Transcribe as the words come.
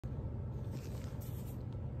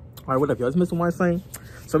All right, what up, y'all? It's Mr. Weinstein.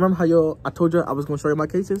 So remember how I told you I was gonna show you my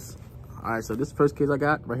cases? All right, so this first case I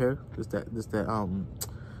got right here, this that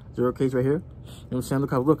zero case right here. You know what I'm saying?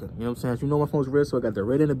 Look how I'm looking. You know what I'm saying? As you know, my phone's red, so I got the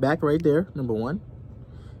red in the back right there. Number one,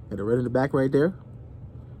 got the red in the back right there,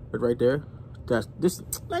 but right there. That's this.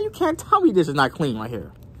 Now you can't tell me this is not clean right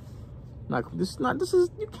here. You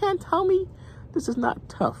can't tell me this is not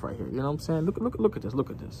tough right here. You know what I'm saying? Look at this.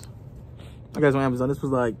 Look at this. I got this on Amazon. This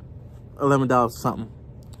was like $11 or something.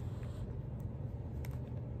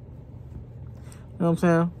 You know what I'm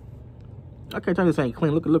saying? I can't tell you this ain't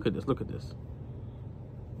clean. Look at this. Look at this.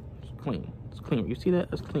 It's clean. It's clean. You see that?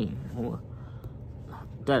 It's clean.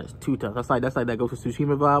 That is too tough. That's like that Ghost of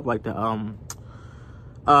Tsushima vibe. Like the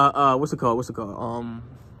what's it called?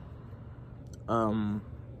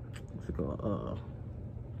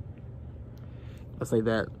 Let's say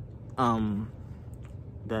that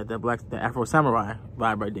the Afro Samurai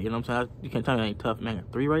vibe right there. You know what I'm saying? You can't tell me it ain't tough, man.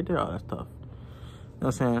 3 right there. Oh, that's tough. You know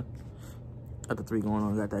what I'm saying? Got the 3 going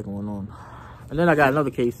on. Got that going on. And then I got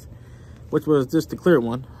another case, which was just the clear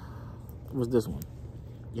one. It was this one.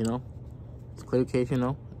 You know, it's a clear case. You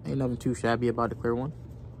know, ain't nothing too shabby about the clear one. You know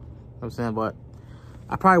what I'm saying? But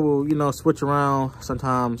I probably will, you know, switch around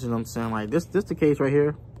sometimes. You know what I'm saying? Like this the case right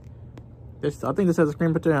here. I think this has a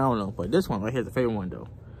screen printer. I don't know, but this one right here is the favorite one though.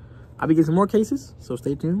 I'll be getting some more cases, so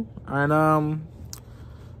stay tuned. And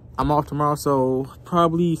I'm off tomorrow, so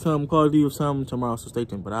probably some Call of Duty or something tomorrow, so stay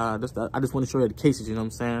tuned. But I just want to show you the cases, you know what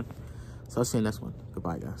I'm saying? So I'll see you next one.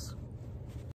 Goodbye, guys.